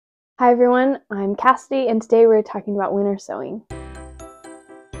Hi everyone, I'm Cassidy and today we're talking about winter sowing.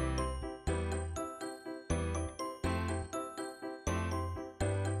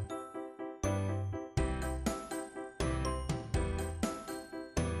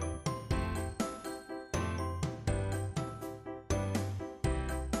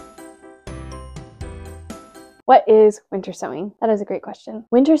 What is winter sowing? That is a great question.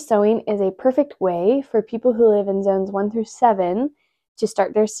 Winter sowing is a perfect way for people who live in zones 1 through 7 to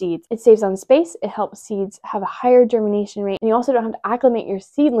start their seeds. It saves on space, it helps seeds have a higher germination rate, and you also don't have to acclimate your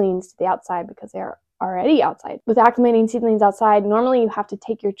seedlings to the outside because they are already outside. With acclimating seedlings outside, normally you have to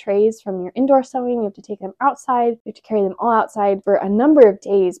take your trays from your indoor sowing, you have to take them outside, you have to carry them all outside for a number of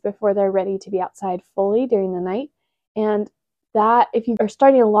days before they're ready to be outside fully during the night. And that, if you are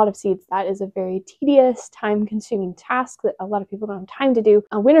starting a lot of seeds, that is a very tedious, time-consuming task that a lot of people don't have time to do.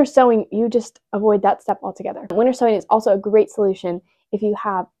 Winter sowing, you just avoid that step altogether. Winter sowing is also a great solution if you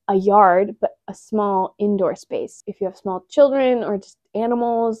have a yard, but a small indoor space. If you have small children or just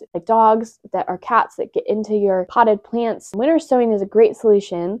animals like dogs that are cats that get into your potted plants, winter sowing is a great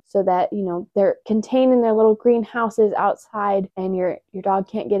solution so that, they're contained in their little greenhouses outside and your dog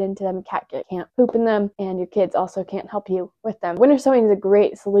can't get into them, cat can't poop in them, and your kids also can't help you with them. Winter sowing is a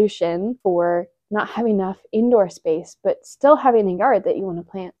great solution for not having enough indoor space, but still having a yard that you want to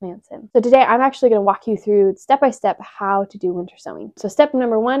plant plants in. So today I'm actually going to walk you through step-by-step how to do winter sowing. So step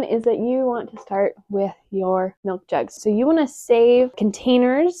number 1 is that you want to start with your milk jugs. So you want to save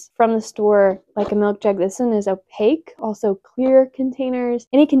containers from the store like a milk jug. This one is opaque, also clear containers.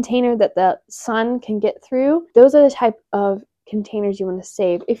 Any container that the sun can get through, those are the type of containers you want to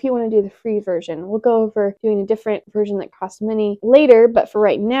save if you want to do the free version. We'll go over doing a different version that costs money later, but for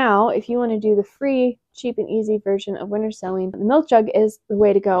right now, if you want to do the free, cheap and easy version of winter sowing, the milk jug is the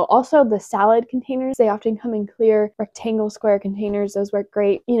way to go. Also, the salad containers, they often come in clear rectangle square containers. Those work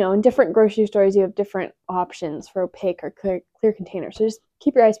great. In different grocery stores, you have different options for opaque or clear containers. So just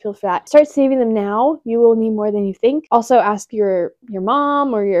keep your eyes peeled for that. Start saving them now. You will need more than you think. Also ask your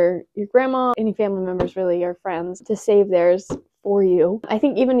mom or your grandma, any family members really, or friends, to save theirs for you. I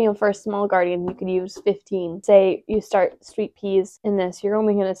think even for a small garden, you could use 15. Say you start sweet peas in this, you're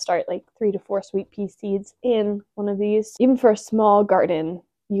only going to start like 3 to 4 sweet pea seeds in one of these. Even for a small garden,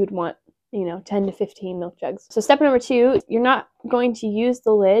 you'd want 10 to 15 milk jugs. So step number 2, you're not going to use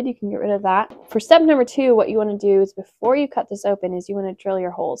the lid. You can get rid of that. For step number 2, what you want to do is before you cut this open is you want to drill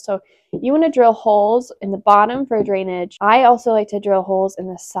your holes. So you want to drill holes in the bottom for drainage. I also like to drill holes in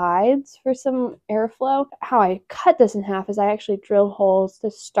the sides for some airflow. How I cut this in half is I actually drill holes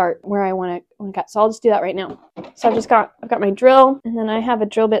to start where I want to cut. So I'll just do that right now. So I've got my drill, and then I have a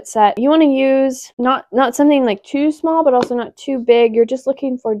drill bit set. You want to use not something like too small, but also not too big. You're just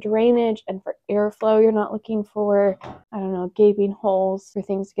looking for drainage and for airflow. You're not looking for, gaping holes for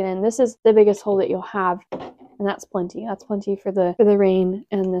things to get in. This is the biggest hole that you'll have, and that's plenty. That's plenty for the rain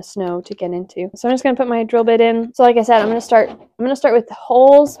and the snow to get into. So I'm just going to put my drill bit in. So like I said, I'm going to start with the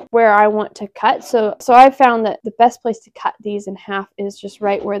holes where I want to cut. So I found that the best place to cut these in half is just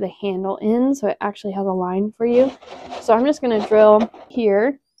right where the handle ends, so it actually has a line for you. So I'm just going to drill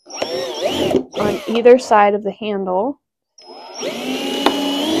here on either side of the handle,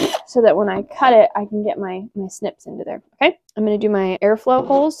 so that when I cut it, I can get my snips into there, okay? I'm going to do my airflow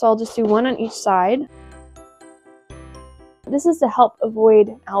holes, so I'll just do one on each side. This is to help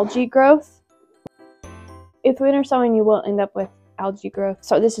avoid algae growth. With winter sowing, you will end up with algae growth,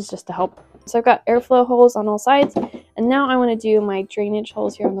 so this is just to help. So I've got airflow holes on all sides, and now I want to do my drainage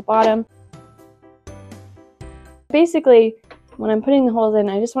holes here on the bottom. Basically, when I'm putting the holes in,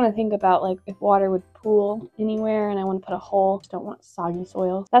 I just want to think about like if water would pool anywhere and I want to put a hole. Just don't want soggy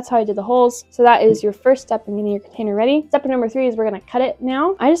soil. That's how I did the holes. So that is your first step in getting your container ready. Step number 3 is we're going to cut it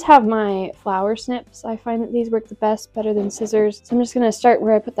now. I just have my flower snips. I find that these work the best, better than scissors. So I'm just going to start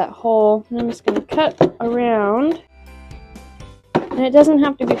where I put that hole, and I'm just going to cut around. And it doesn't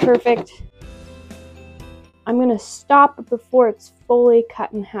have to be perfect. I'm going to stop before it's fully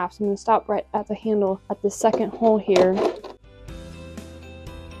cut in half. So I'm going to stop right at the handle at the second hole here.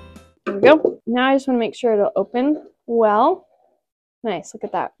 There we go. Now I just want to make sure it'll open well. Nice, look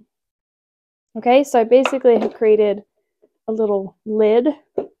at that. Okay, so I basically have created a little lid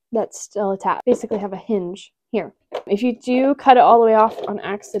that's still attached. Basically have a hinge here. If you do cut it all the way off on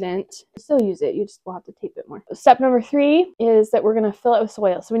accident, still use it. You just will have to tape it more. Step number 3 is that we're going to fill it with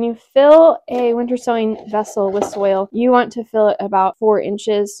soil. So when you fill a winter sowing vessel with soil, you want to fill it about 4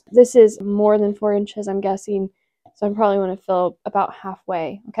 inches. This is more than 4 inches, I'm guessing. So I probably want to fill about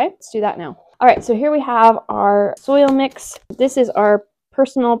halfway. Okay, let's do that now. All right, so here we have our soil mix. This is our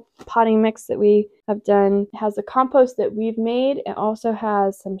personal potting mix that we have done. It has the compost that we've made. It also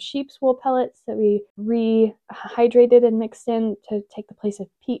has some sheep's wool pellets that we rehydrated and mixed in to take the place of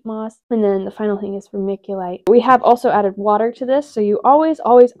peat moss. And then the final thing is vermiculite. We have also added water to this, so you always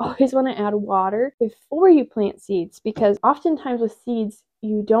want to add water before you plant seeds, because oftentimes with seeds,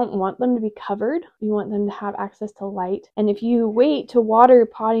 you don't want them to be covered. You want them to have access to light. And if you wait to water your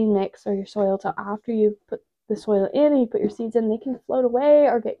potting mix or your soil till after you put the soil in and you put your seeds in, they can float away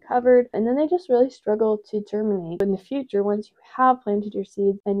or get covered, and then they just really struggle to germinate. In the future, once you have planted your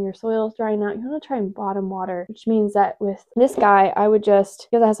seeds and your soil is drying out, you want to try and bottom water, which means that with this guy, I would just,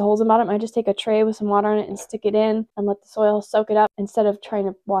 because it has holes in the bottom, I just take a tray with some water on it and stick it in and let the soil soak it up instead of trying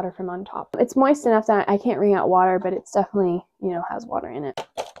to water from on top. It's moist enough that I can't wring out water, but it's definitely, you know, has water in it.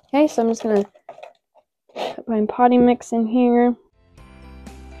 Okay, so I'm just going to put my potting mix in here.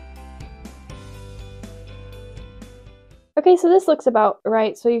 Okay, so this looks about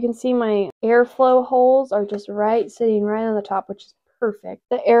right. So you can see my airflow holes are just sitting right on the top, which is perfect.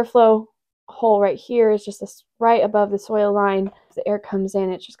 The airflow hole right here is just right above the soil line. As the air comes in,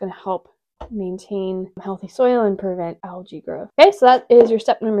 it's just going to help maintain healthy soil and prevent algae growth. Okay, so that is your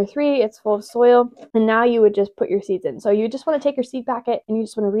step number 3. It's full of soil, and now you would just put your seeds in. So you just want to take your seed packet and you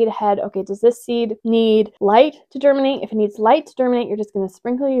just want to read ahead. Okay, does this seed need light to germinate? If it needs light to germinate, you're just going to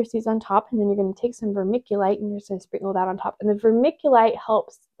sprinkle your seeds on top, and then you're going to take some vermiculite and you're just going to sprinkle that on top. And the vermiculite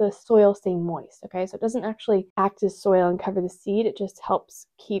helps the soil stay moist. Okay, so it doesn't actually act as soil and cover the seed. It just helps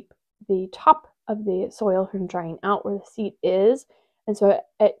keep the top of the soil from drying out where the seed is. And so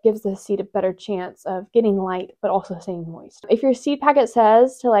it gives the seed a better chance of getting light, but also staying moist. If your seed packet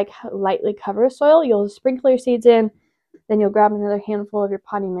says to like lightly cover soil, you'll sprinkle your seeds in, then you'll grab another handful of your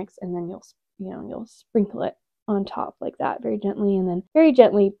potting mix, and then you'll sprinkle it on top like that, very gently, and then very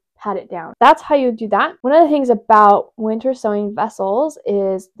gently pat it down. That's how you do that. One of the things about winter sowing vessels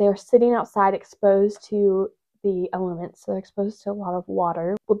is they're sitting outside exposed to the elements, so they're exposed to a lot of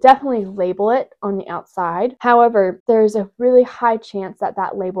water. We'll definitely label it on the outside. However, there's a really high chance that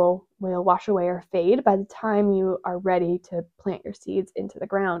that label will wash away or fade by the time you are ready to plant your seeds into the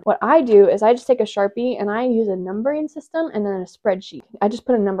ground. What I do is I just take a Sharpie and I use a numbering system and then a spreadsheet. I just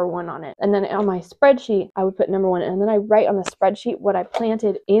put a number 1 on it. And then on my spreadsheet, I would put number 1, and then I write on the spreadsheet what I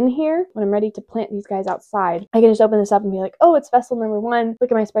planted in here. When I'm ready to plant these guys outside, I can just open this up and be like, oh, it's vessel number 1.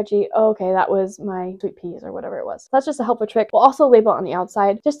 Look at my spreadsheet. Oh, okay, that was my sweet peas or whatever it was. So that's just a helpful trick. We'll also label on the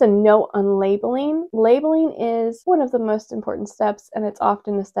outside. Just a note on labeling. Labeling is one of the most important steps, and it's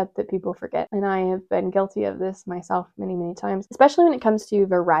often a step that people forget. And I have been guilty of this myself many, many times, especially when it comes to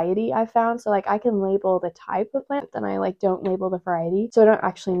variety, I've found. So like I can label the type of plant, then I like don't label the variety. So I don't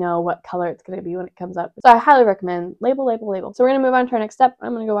actually know what color it's going to be when it comes up. So I highly recommend label, label, label. So we're going to move on to our next step.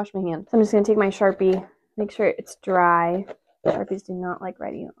 I'm going to go wash my hands. So I'm just going to take my Sharpie, make sure it's dry. Sharpies do not like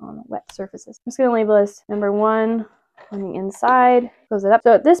writing on wet surfaces. I'm just going to label this number 1 on the inside, close it up.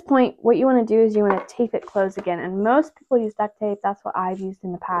 So at this point, what you want to do is you want to tape it closed again. And most people use duct tape. That's what I've used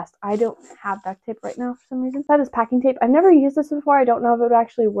in the past. I don't have duct tape right now for some reason. That is packing tape. I've never used this before. I don't know if it would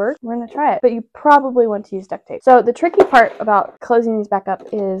actually work. We're going to try it. But you probably want to use duct tape. So the tricky part about closing these back up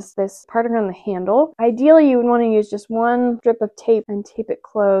is this part around the handle. Ideally, you would want to use just one strip of tape and tape it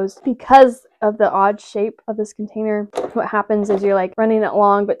closed. Because of the odd shape of this container, what happens is you're like running it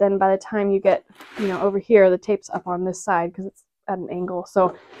along, but then by the time you get, over here, the tape's up on this side because it's at an angle.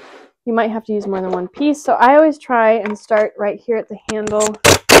 So you might have to use more than one piece. So I always try and start right here at the handle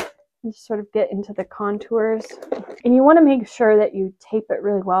and just sort of get into the contours. And you want to make sure that you tape it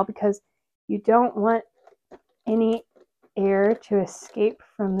really well because you don't want any air to escape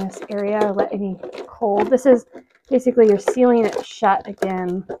from this area or let any cold. This is basically you're sealing it shut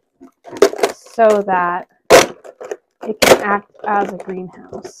again so that it can act as a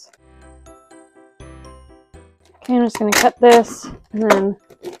greenhouse. Okay, I'm just going to cut this, and then,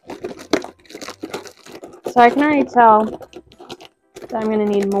 so I can already tell that I'm going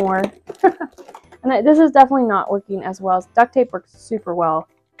to need more. And this is definitely not working as well. Duct tape works super well,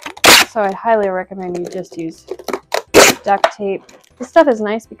 so I'd highly recommend you just use duct tape. This stuff is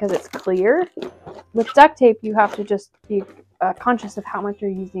nice because it's clear. With duct tape, you have to just be conscious of how much you're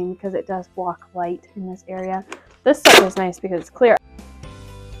using because it does block light in this area. This stuff is nice because it's clear.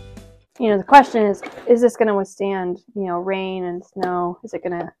 The question is this going to withstand, rain and snow? Is it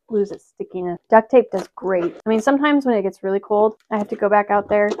going to lose its stickiness? Duct tape does great. I mean, sometimes when it gets really cold, I have to go back out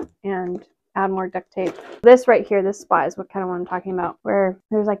there and add more duct tape. This right here, this spot is what I'm talking about, where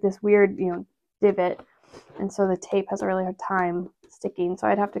there's like this weird, divot. And so the tape has a really hard time sticking. So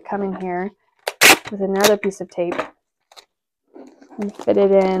I'd have to come in here with another piece of tape and fit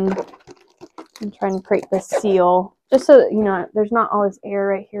it in and try and create this seal just so that, you know, there's not all this air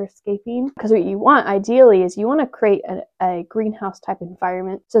right here escaping. Because what you want ideally is you want to create a greenhouse type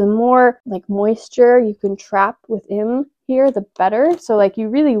environment. So the more like moisture you can trap within here, the better. So like you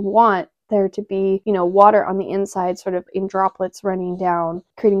really want there to be, you know, water on the inside sort of in droplets running down,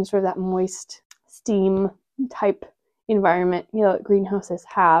 creating sort of that moist steam type environment, you know, that greenhouses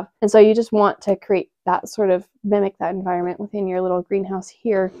have. And so you just want to create that sort of mimic that environment within your little greenhouse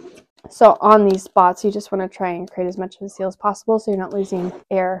here. So on these spots, you just want to try and create as much of a seal as possible so you're not losing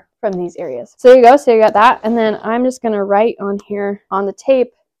air from these areas. So there you go. So you got that. And then I'm just going to write on here on the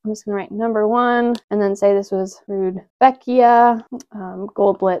tape, I'm just going to write number 1 and then say this was Rudbeckia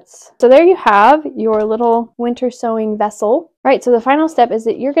Gold Blitz. So there you have your little winter sowing vessel. Right, so the final step is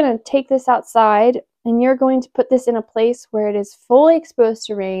that you're going to take this outside and you're going to put this in a place where it is fully exposed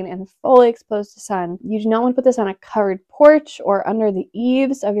to rain and fully exposed to sun. You do not want to put this on a covered porch or under the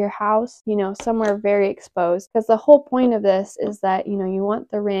eaves of your house, you know, somewhere very exposed. Because the whole point of this is that, you know, you want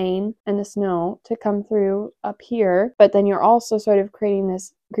the rain and the snow to come through up here, but then you're also sort of creating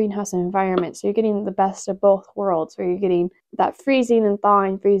this greenhouse environment. So you're getting the best of both worlds, where you're getting that freezing and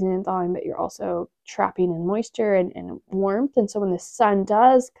thawing, but you're also trapping in moisture and warmth. And so when the sun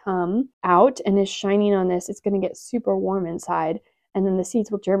does come out and is shining on this, it's going to get super warm inside. And then the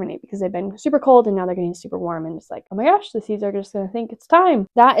seeds will germinate because they've been super cold and now they're getting super warm. And it's like, oh my gosh, the seeds are just going to think it's time.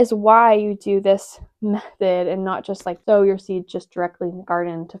 That is why you do this method and not just like sow your seeds just directly in the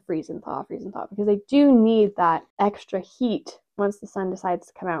garden to freeze and thaw, because they do need that extra heat once the sun decides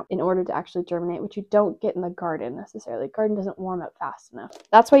to come out in order to actually germinate, which you don't get in the garden necessarily. The garden doesn't warm up fast enough.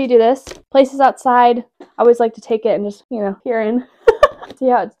 That's why you do this. Places outside, I always like to take it and just, you know, peer in, see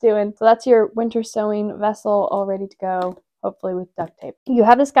how it's doing. So that's your winter sowing vessel all ready to go. Hopefully with duct tape. You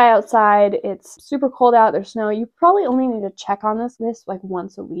have this guy outside, it's super cold out, there's snow. You probably only need to check on this like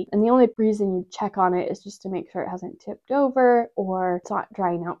once a week. And the only reason you check on it is just to make sure it hasn't tipped over or it's not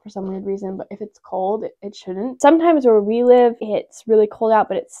drying out for some weird reason. But if it's cold, it shouldn't. Sometimes where we live, it's really cold out,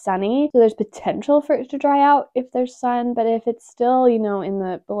 but it's sunny. So there's potential for it to dry out if there's sun. But if it's still, you know, in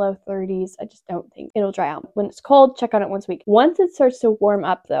the below 30s, I just don't think it'll dry out. When it's cold, check on it once a week. Once it starts to warm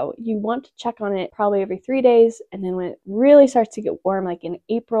up though, you want to check on it probably every 3 days. And then when it really starts to get warm, like in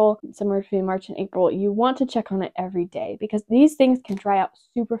April, somewhere between March and April, you want to check on it every day because these things can dry out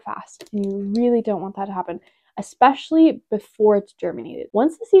super fast and you really don't want that to happen, especially before it's germinated.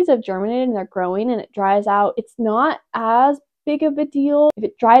 Once the seeds have germinated and they're growing and it dries out, it's not as big of a deal. If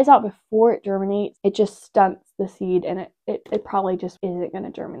it dries out before it germinates, it just stunts the seed and it probably just isn't going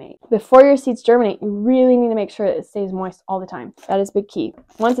to germinate. Before your seeds germinate, you really need to make sure that it stays moist all the time. That is big key.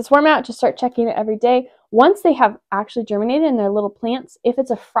 Once it's warm out, just start checking it every day. Once they have actually germinated in their little plants, if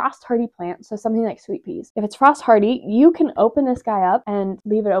it's a frost hardy plant, so something like sweet peas, if it's frost hardy, you can open this guy up and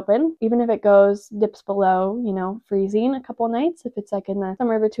leave it open, even if it dips below, you know, freezing a couple nights. If it's like in the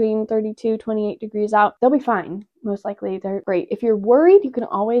somewhere between 32, 28 degrees out, they'll be fine. Most likely they're great. If you're worried, you can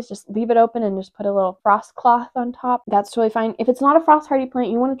always just leave it open and just put a little frost cloth on top. That's totally fine. If it's not a frost hardy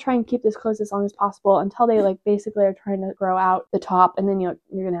plant, you want to try and keep this closed as long as possible until they like basically are trying to grow out the top, and then you're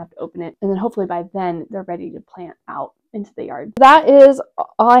going to have to open it. And then hopefully by then they're ready to plant out into the yard. That is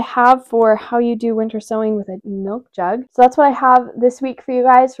all I have for how you do winter sowing with a milk jug. So that's what I have this week for you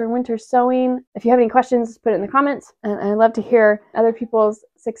guys for winter sowing. If you have any questions, put it in the comments. And I'd love to hear other people's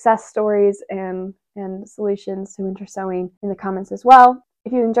success stories and solutions to winter sowing in the comments as well.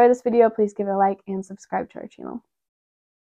 If you enjoyed this video, please give it a like and subscribe to our channel.